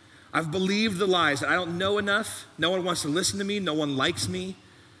 I've believed the lies that I don't know enough. No one wants to listen to me. No one likes me.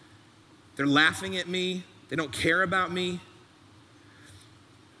 They're laughing at me. They don't care about me.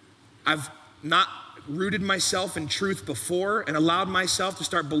 I've not rooted myself in truth before and allowed myself to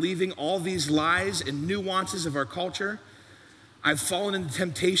start believing all these lies and nuances of our culture. I've fallen into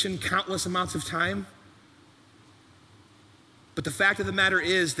temptation countless amounts of time. But the fact of the matter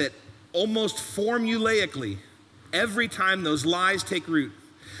is that almost formulaically, every time those lies take root,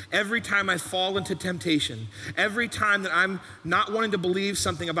 every time I fall into temptation, every time that I'm not wanting to believe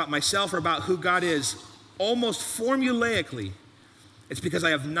something about myself or about who God is, almost formulaically, it's because I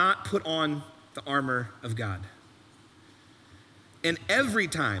have not put on the armor of God. And every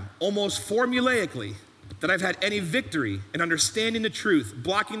time, almost formulaically, that I've had any victory in understanding the truth,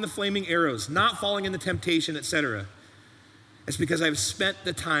 blocking the flaming arrows, not falling into temptation, etc., it's because I've spent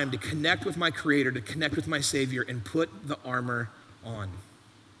the time to connect with my Creator, to connect with my Savior, and put the armor on.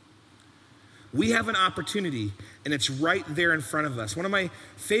 We have an opportunity, and it's right there in front of us. One of my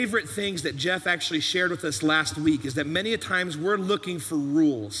favorite things that Jeff actually shared with us last week is that many a times we're looking for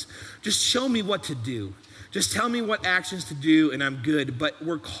rules. Just show me what to do. Just tell me what actions to do and I'm good. But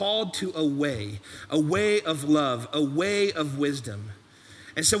we're called to a way of love, a way of wisdom.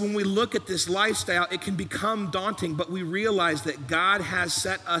 And so when we look at this lifestyle, it can become daunting, but we realize that God has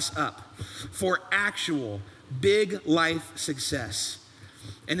set us up for actual big life success.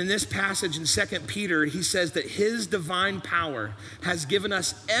 And in this passage in 2 Peter, he says that his divine power has given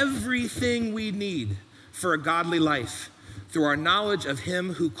us everything we need for a godly life through our knowledge of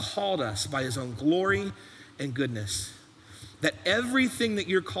him who called us by his own glory and goodness. That everything that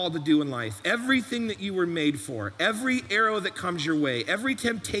you're called to do in life, everything that you were made for, every arrow that comes your way, every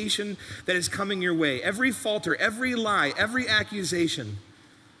temptation that is coming your way, every falter, every lie, every accusation,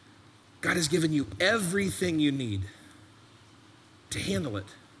 God has given you everything you need to handle it.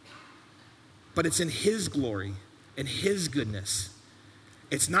 But it's in his glory and his goodness.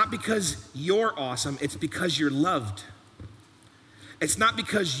 It's not because you're awesome, it's because you're loved. It's not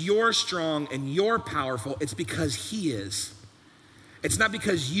because you're strong and you're powerful, it's because he is. It's not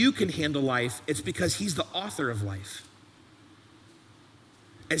because you can handle life, it's because he's the author of life.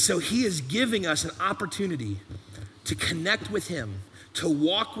 And so he is giving us an opportunity to connect with him, to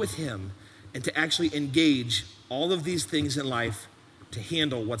walk with him, and to actually engage all of these things in life to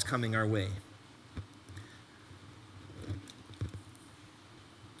handle what's coming our way.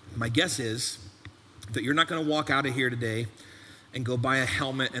 My guess is that you're not going to walk out of here today and go buy a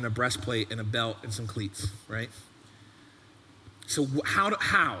helmet and a breastplate and a belt and some cleats, right? So how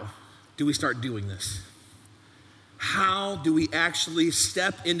do we start doing this? How do we actually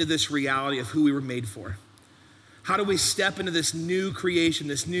step into this reality of who we were made for? How do we step into this new creation,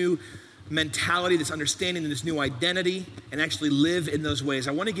 this new mentality, this understanding, this new identity, and actually live in those ways?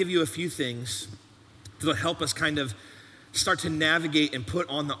 I want to give you a few things that'll help us kind of start to navigate and put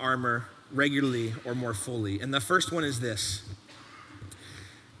on the armor regularly or more fully. And the first one is this: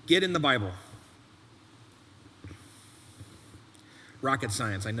 get in the Bible. Rocket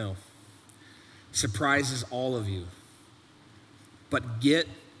science, I know. Surprises all of you. But get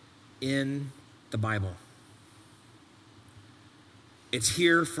in the Bible. It's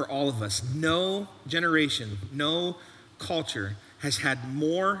here for all of us. No generation, no culture has had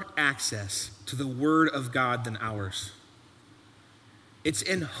more access to the Word of God than ours. It's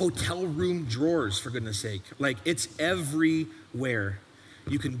in hotel room drawers, for goodness sake. Like, it's everywhere.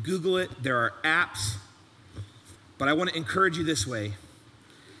 You can Google it. There are apps. But I want to encourage you this way.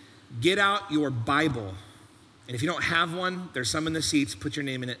 Get out your Bible. And if you don't have one, there's some in the seats. Put your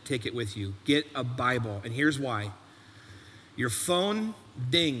name in it. Take it with you. Get a Bible. And here's why. Your phone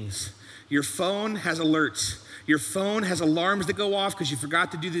dings. Your phone has alerts. Your phone has alarms that go off because you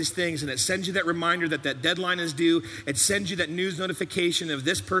forgot to do these things, and it sends you that reminder that that deadline is due. It sends you that news notification of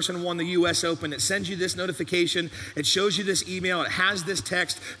this person won the US Open. It sends you this notification. It shows you this email. It has this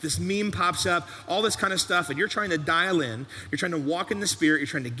text. This meme pops up, all this kind of stuff, and you're trying to dial in. You're trying to walk in the Spirit. You're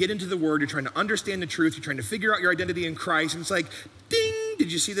trying to get into the Word. You're trying to understand the truth. You're trying to figure out your identity in Christ, and it's like, ding,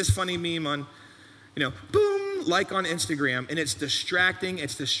 did you see this funny meme on, boom, like on Instagram, and it's distracting, and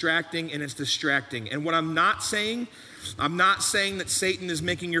it's distracting. And what I'm not saying that Satan is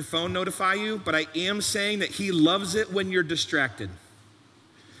making your phone notify you, but I am saying that he loves it when you're distracted.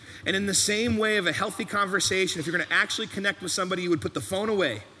 And in the same way of a healthy conversation, if you're going to actually connect with somebody, you would put the phone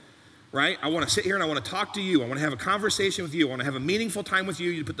away, right? I want to sit here and I want to talk to you. I want to have a conversation with you. I want to have a meaningful time with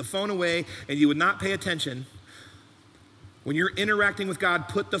you. You'd put the phone away and you would not pay attention. When you're interacting with God,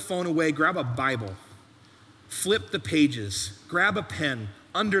 put the phone away, grab a Bible. Flip the pages, grab a pen,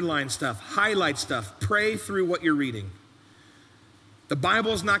 underline stuff, highlight stuff, pray through what you're reading. The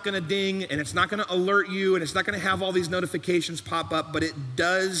Bible is not going to ding, and it's not going to alert you, and it's not going to have all these notifications pop up, but it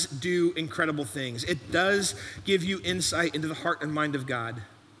does do incredible things. It does give you insight into the heart and mind of God.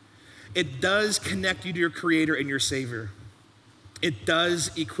 It does connect you to your Creator and your Savior. It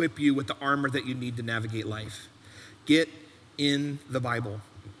does equip you with the armor that you need to navigate life. Get in the Bible.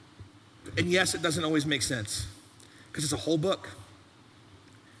 And yes, it doesn't always make sense because it's a whole book.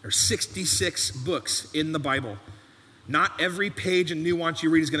 There's 66 books in the Bible. Not every page and nuance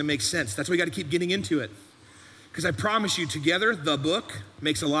you read is going to make sense. That's why you got to keep getting into it. Because I promise you, together, the book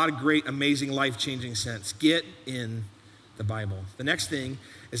makes a lot of great, amazing, life-changing sense. Get in the Bible. The next thing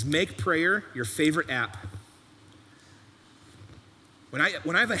is make prayer your favorite app. When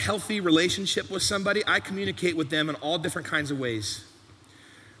I have a healthy relationship with somebody, I communicate with them in all different kinds of ways.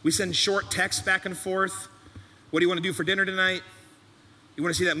 We send short texts back and forth. What do you want to do for dinner tonight? You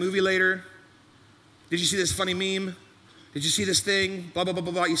want to see that movie later? Did you see this funny meme? Did you see this thing? Blah, blah, blah,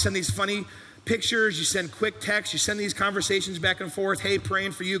 blah, blah. You send these funny pictures. You send quick texts. You send these conversations back and forth. Hey,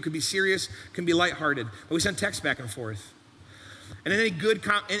 praying for you. It could be serious. It can be lighthearted. But we send texts back and forth. And in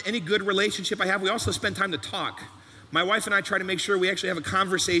any good relationship I have, we also spend time to talk. My wife and I try to make sure we actually have a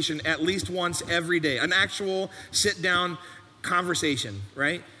conversation at least once every day. An actual sit-down conversation,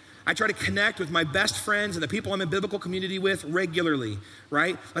 right? I try to connect with my best friends and the people I'm in biblical community with regularly,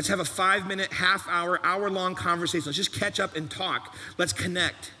 right? Let's have a 5-minute, half-hour, hour-long conversation. Let's just catch up and talk. Let's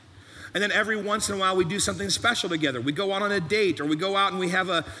connect. And then every once in a while, we do something special together. We go out on a date, or we go out and we have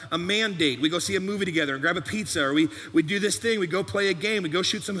a man date. We go see a movie together and grab a pizza, or we do this thing. We go play a game. We go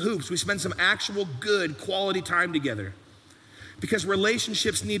shoot some hoops. We spend some actual good quality time together. Because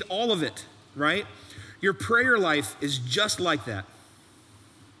relationships need all of it, right? Your prayer life is just like that.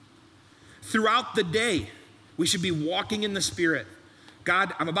 Throughout the day, we should be walking in the Spirit.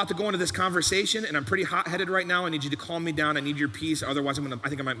 God, I'm about to go into this conversation, and I'm pretty hot-headed right now. I need you to calm me down. I need your peace. Otherwise, I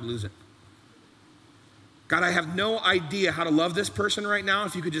think I might lose it. God, I have no idea how to love this person right now.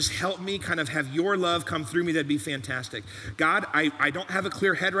 If you could just help me kind of have your love come through me, that'd be fantastic. God, I don't have a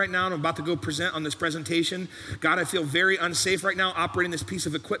clear head right now, and I'm about to go present on this presentation. God, I feel very unsafe right now operating this piece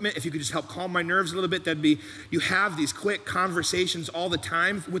of equipment. If you could just help calm my nerves a little bit, you have these quick conversations all the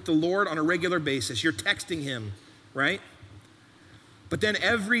time with the Lord on a regular basis. You're texting him, right? But then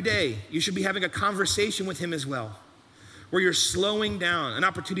every day, you should be having a conversation with him as well. where you're slowing down, an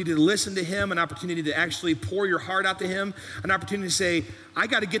opportunity to listen to him, an opportunity to actually pour your heart out to him, an opportunity to say, I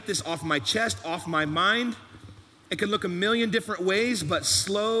got to get this off my chest, off my mind. It can look a million different ways, but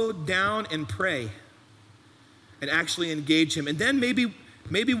slow down and pray and actually engage him. And then maybe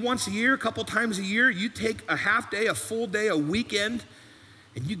once a year, a couple times a year, you take a half day, a full day, a weekend,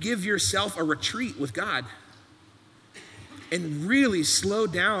 and you give yourself a retreat with God. And really slow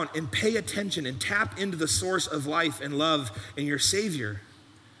down and pay attention and tap into the source of life and love and your Savior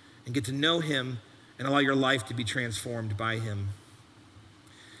and get to know him and allow your life to be transformed by him.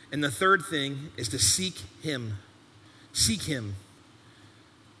 And the third thing is to seek him. Seek him.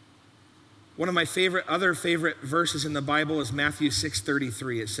 One of my other favorite verses in the Bible is Matthew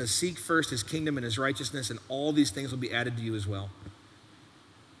 6:33. It says, seek first his kingdom and his righteousness, and all these things will be added to you as well.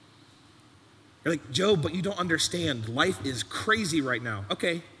 You're like, Joe, but you don't understand. Life is crazy right now.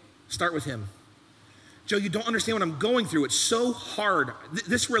 Okay, start with him. Joe, you don't understand what I'm going through. It's so hard.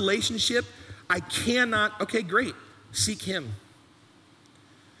 This relationship, I cannot. Okay, great. Seek him.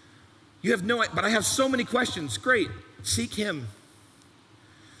 You have no, but I have so many questions. Great. Seek him.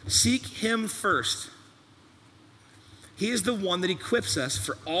 Seek him first. He is the one that equips us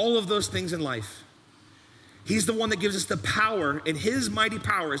for all of those things in life. He's the one that gives us the power, and his mighty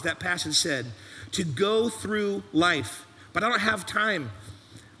power, as that passage said, to go through life. But I don't have time.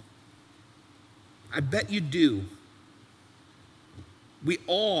 I bet you do. We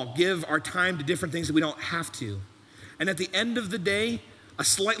all give our time to different things that we don't have to. And at the end of the day, a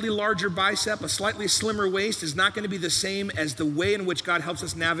slightly larger bicep, a slightly slimmer waist is not going to be the same as the way in which God helps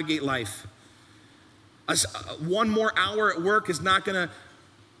us navigate life. One more hour at work is not going to,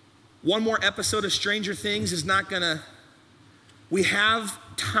 one more episode of Stranger Things is not going to, we have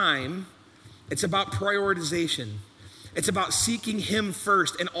time. It's about prioritization. It's about seeking him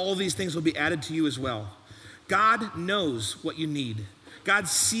first, and all these things will be added to you as well. God knows what you need. God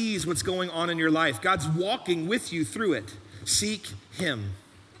sees what's going on in your life. God's walking with you through it. Seek him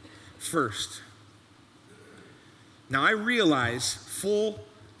first. Now I realize, full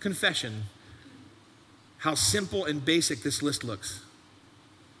confession, how simple and basic this list looks.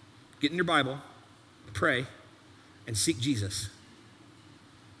 Get in your Bible, pray, and seek Jesus.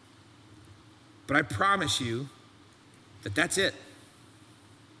 But I promise you that that's it.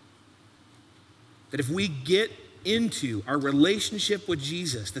 That if we get into our relationship with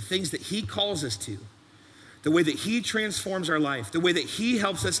Jesus, the things that he calls us to, the way that he transforms our life, the way that he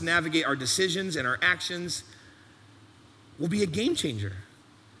helps us navigate our decisions and our actions, will be a game changer.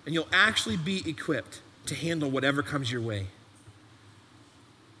 And you'll actually be equipped to handle whatever comes your way.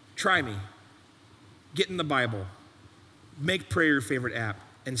 Try me. Get in the Bible. Make prayer your favorite app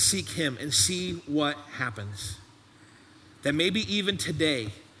and seek him and see what happens. That maybe even today,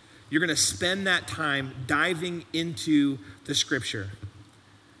 you're going to spend that time diving into the scripture.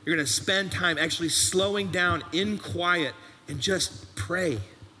 You're going to spend time actually slowing down in quiet and just pray.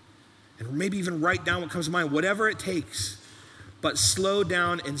 And maybe even write down what comes to mind, whatever it takes. But slow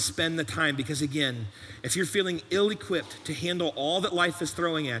down and spend the time, because again, if you're feeling ill-equipped to handle all that life is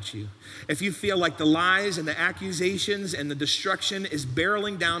throwing at you, if you feel like the lies and the accusations and the destruction is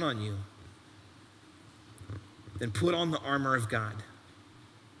barreling down on you, then put on the armor of God.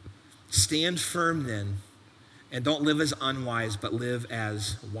 Stand firm then, and don't live as unwise, but live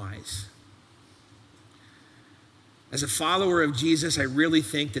as wise. As a follower of Jesus, I really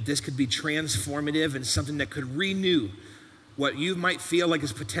think that this could be transformative and something that could renew what you might feel like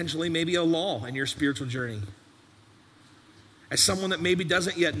is potentially maybe a lull in your spiritual journey. As someone that maybe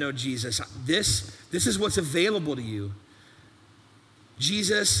doesn't yet know Jesus, this is what's available to you.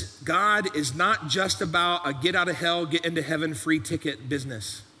 Jesus, God, is not just about a get out of hell, get into heaven free ticket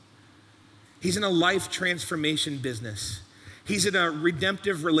business. He's in a life transformation business. He's in a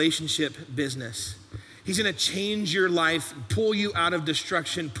redemptive relationship business. He's going to change your life, pull you out of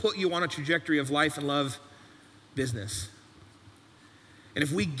destruction, put you on a trajectory of life and love business. And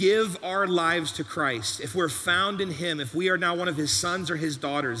if we give our lives to Christ, if we're found in him, if we are now one of his sons or his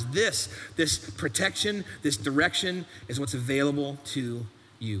daughters, this protection, this direction is what's available to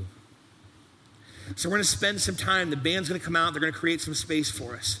you. So we're going to spend some time. The band's going to come out. They're going to create some space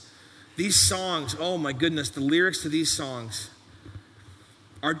for us. These songs, oh my goodness, the lyrics to these songs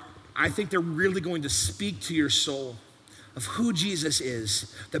are, I think they're really going to speak to your soul of who Jesus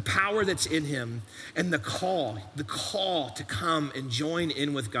is, the power that's in him, and the call to come and join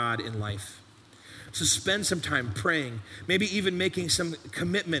in with God in life. So spend some time praying, maybe even making some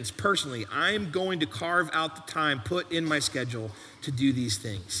commitments personally. I'm going to carve out the time, put in my schedule to do these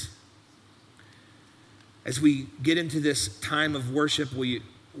things. As we get into this time of worship, will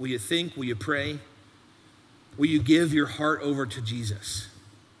you think, will you pray? Will you give your heart over to Jesus?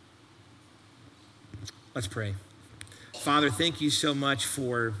 Let's pray. Father, thank you so much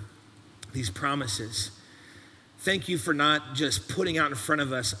for these promises. Thank you for not just putting out in front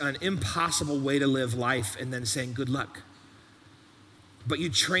of us an impossible way to live life and then saying good luck. But you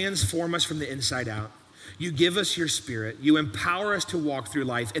transform us from the inside out. You give us your Spirit. You empower us to walk through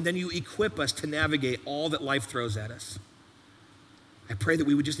life, and then you equip us to navigate all that life throws at us. I pray that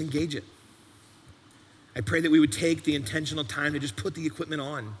we would just engage it. I pray that we would take the intentional time to just put the equipment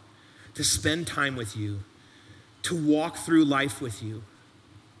on, to spend time with you, to walk through life with you.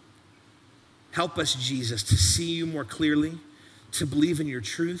 Help us, Jesus, to see you more clearly, to believe in your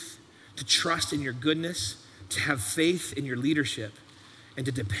truth, to trust in your goodness, to have faith in your leadership, and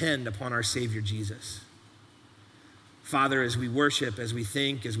to depend upon our Savior, Jesus. Father, as we worship, as we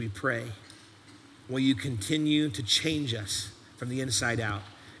think, as we pray, will you continue to change us from the inside out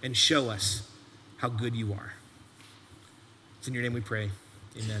and show us how good you are. It's in your name we pray.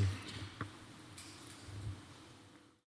 Amen.